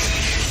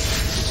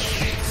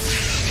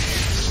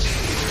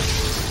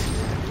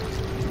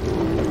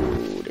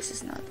 Ooh, this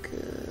is not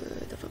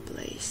good of a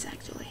place,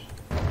 actually.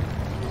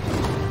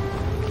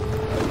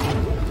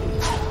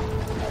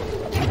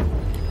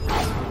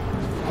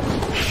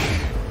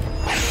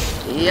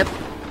 Yep.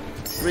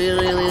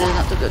 Really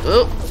not too good.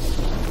 Oh.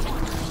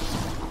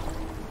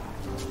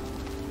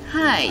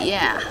 Hi,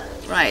 yeah,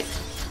 right.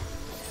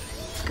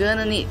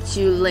 Gonna need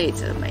you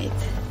later, mate.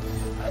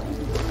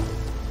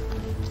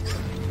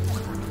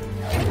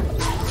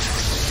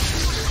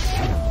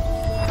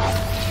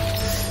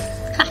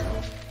 Ha!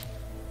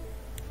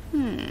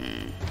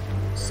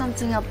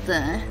 Something up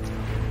there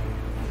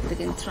that I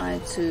can try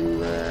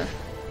to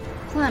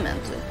climb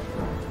into.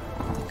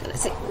 Okay,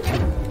 let's see.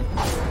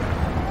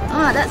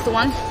 Ah, that's the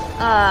one.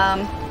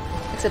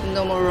 Except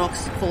no more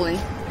rocks falling.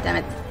 Damn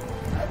it.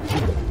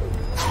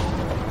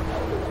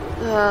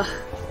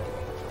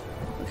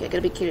 Okay, I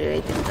gotta be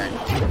creative then.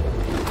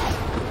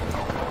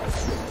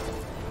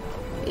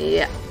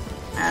 Yeah,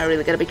 I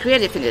really gotta be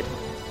creative in it.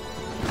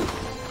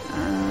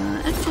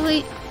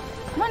 Actually,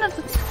 why not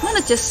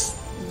just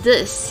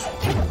this?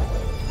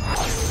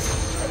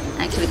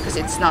 Actually, because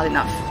it's not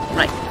enough.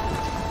 Right.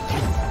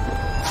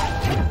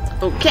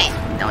 Okay,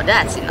 now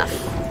that's enough.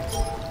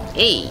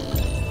 Hey,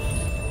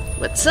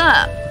 what's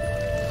up?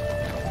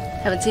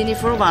 Haven't seen you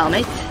for a while,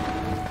 mate.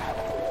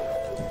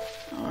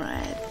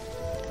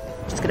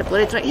 Gonna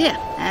put it right here,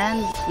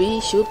 and we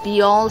should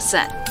be all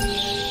set.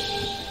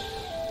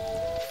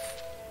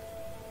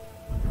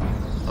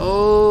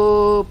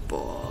 Oh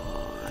boy,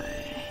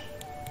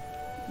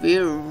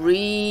 we're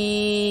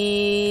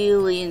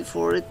really in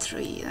for a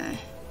treat, eh?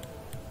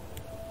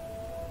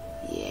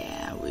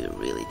 Yeah, we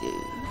really do.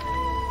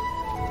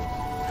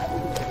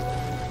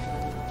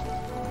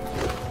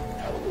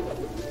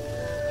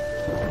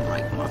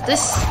 Right, more of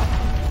this.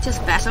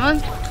 Just pass them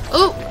on.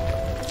 Oh!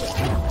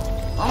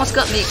 Almost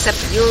got me, except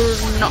you're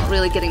not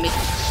really getting me.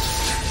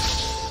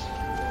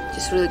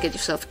 Just really get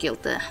yourself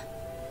killed there.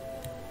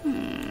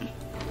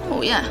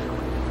 Oh, yeah.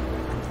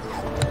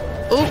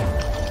 Oh!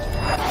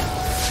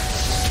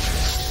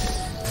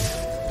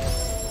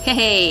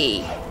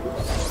 Hey!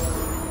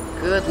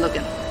 Good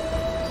looking.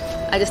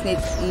 I just need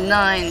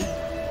 9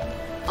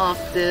 of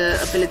the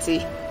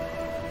ability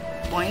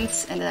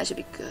points, and then I should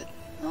be good.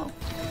 Oh,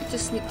 I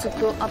just need to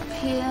go up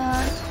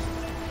here.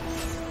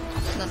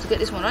 Not to get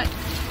this one, right?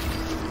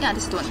 Yeah,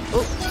 this one.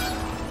 Oh,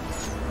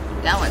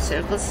 that one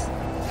circles.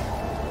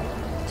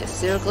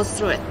 Just circles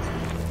through it.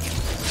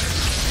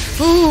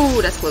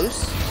 Ooh, that's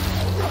close.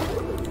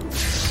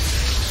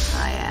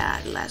 Ah,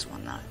 yeah, the last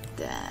one out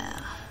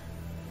there.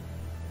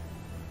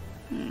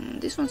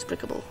 This one's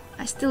breakable.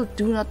 I still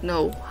do not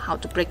know how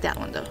to break that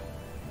one though.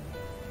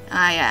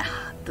 Ah, yeah,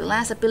 the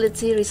last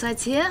ability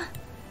resides here.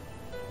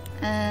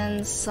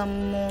 And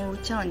some more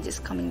challenges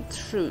coming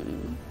through.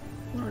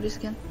 What are these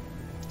again?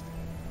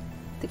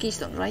 The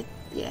keystone, right?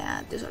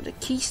 Yeah, those are the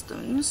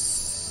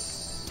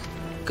keystones.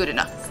 Good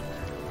enough.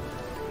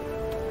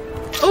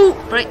 Oh,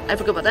 right, I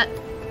forgot about that.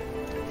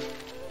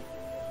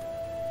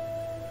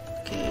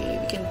 Okay,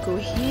 we can go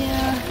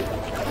here.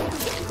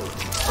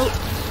 Oh.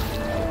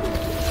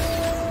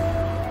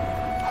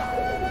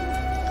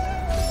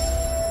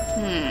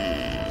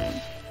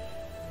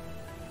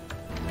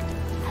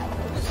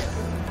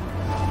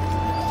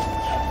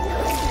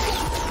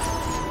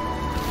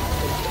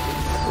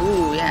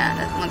 Ooh, yeah,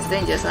 that one's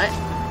dangerous, right?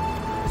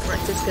 We're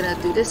just gonna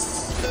do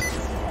this.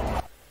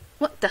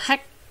 What the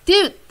heck?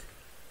 Dude!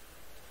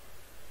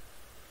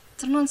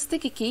 Turn on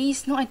sticky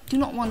keys? No, I do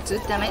not want to,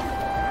 damn it.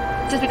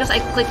 Just because I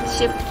clicked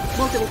shift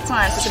multiple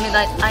times doesn't mean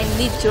that I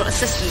need your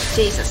assistance,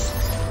 Jesus.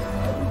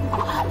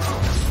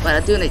 But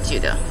I do need you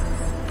though.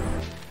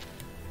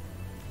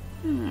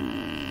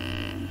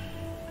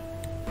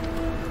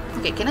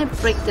 Okay, can I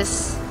break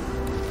this?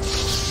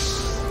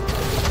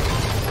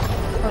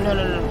 Oh no,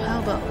 how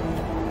about...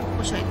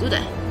 What should I do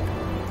there?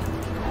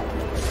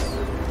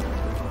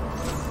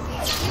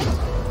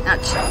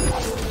 Ouch.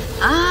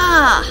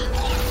 Ah!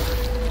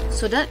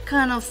 So that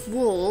kind of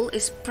wall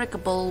is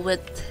breakable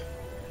with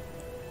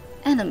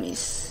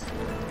enemies.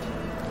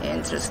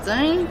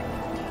 Interesting.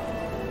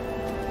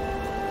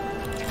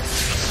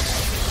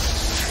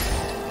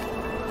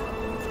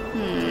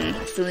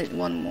 Still need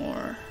one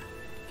more.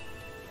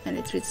 And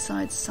it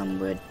resides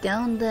somewhere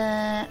down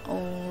there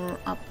or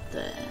up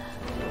there.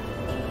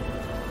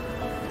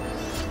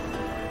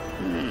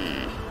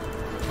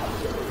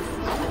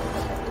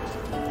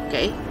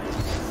 Okay.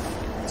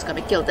 It's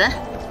gonna be killed there.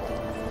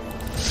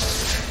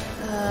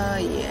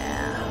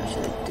 Yeah. How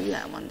should I do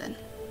that one then?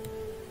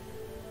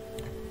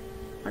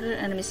 Are there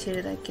enemies here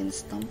that I can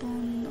stomp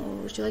on?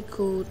 Or should I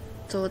go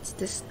towards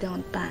this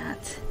down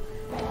path?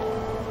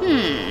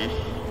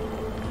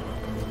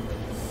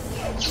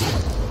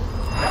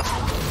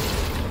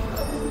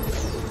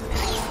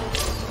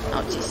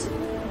 Oh jeez.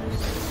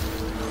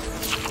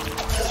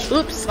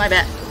 Oops, my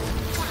bad.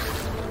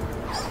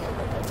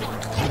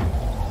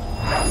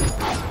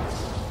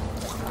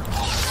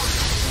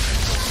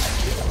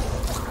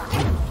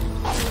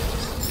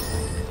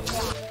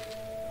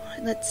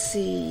 Alright, let's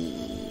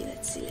see.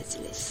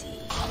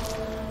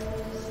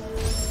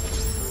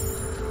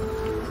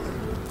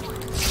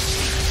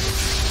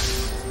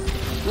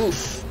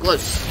 Oof,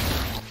 close.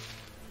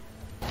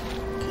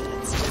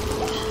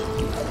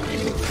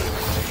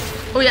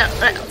 Oh yeah,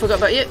 right, I forgot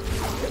about you.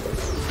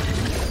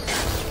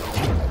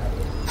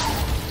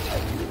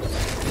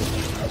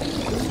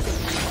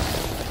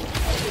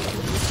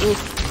 Oof.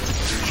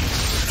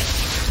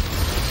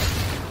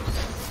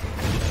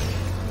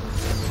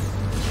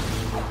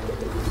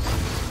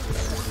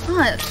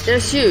 Ah,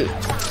 there's you.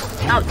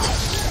 Ouch.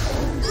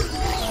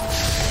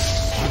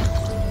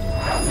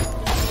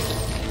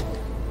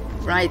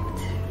 Right.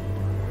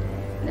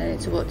 Then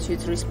it's about you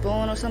to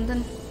respawn or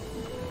something.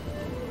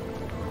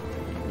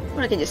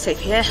 Or I can just save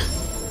here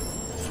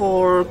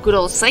for good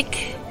old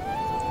sake.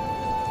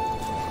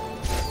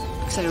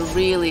 Because I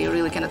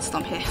really cannot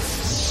stomp here.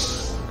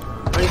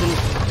 Or even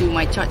do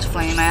my charge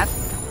flame at.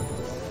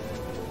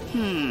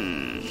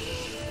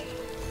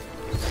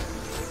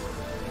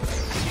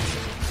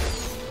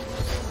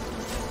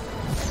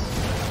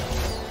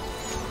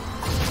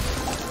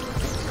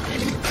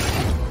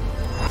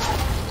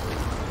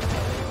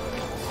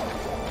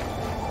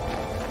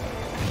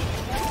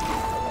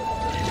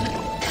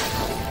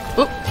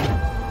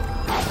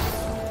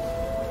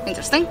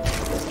 Interesting.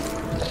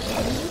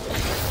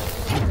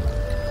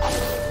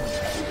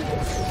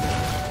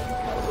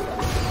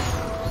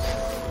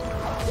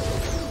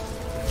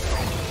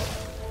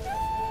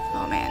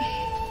 Oh man.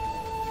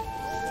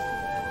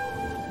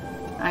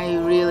 I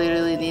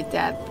really need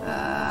that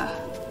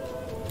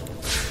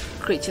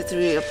creature to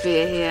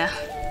reappear here.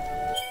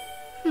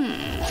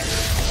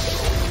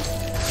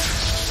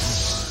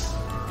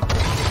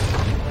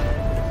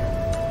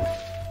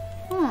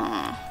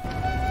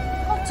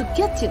 How to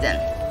get you then?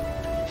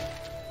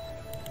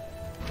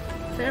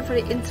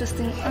 Very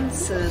interesting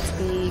answer to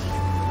be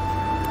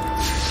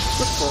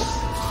look for.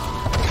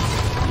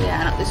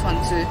 Yeah, not this one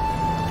too.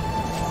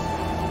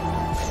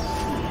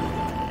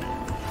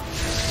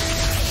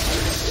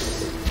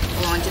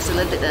 Hold on just a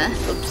little bit there.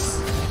 Oops.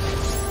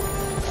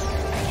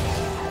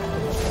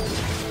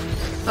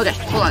 Okay,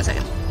 hold on a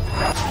second.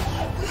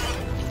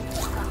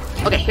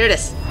 Okay, here it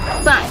is.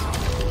 Bang!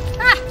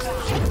 Ah!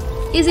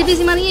 Easy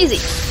peasy money easy.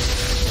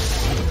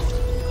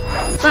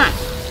 Bang!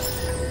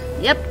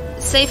 Yep.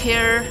 Save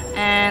here,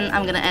 and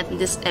I'm gonna end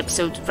this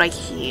episode right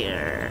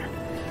here.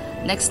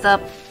 Next up,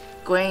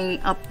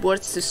 going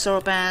upwards to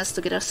Sorrow Pass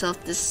to get ourselves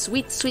this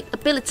sweet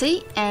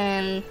ability,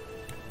 and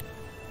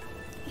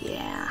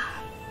yeah,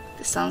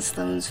 the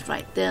Sunstone's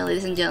right there,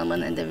 ladies and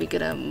gentlemen, and then we're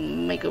gonna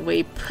make our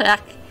way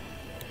back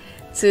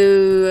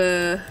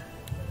to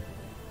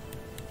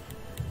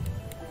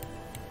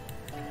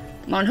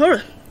Mount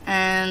Horu,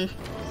 and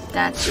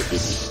that should be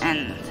the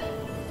end.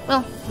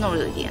 Well, not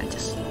really the end,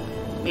 just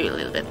maybe a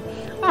little bit.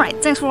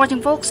 Alright, thanks for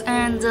watching, folks,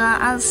 and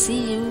I'll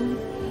see you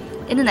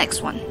in the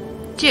next one.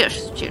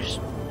 Cheers, cheers.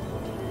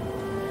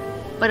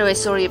 By the way,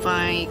 sorry if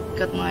I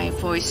got my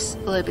voice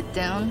a little bit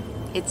down.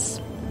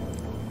 It's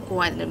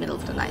quite in the middle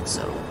of the night,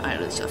 so I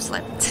really should have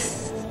slept.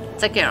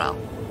 Take care, all.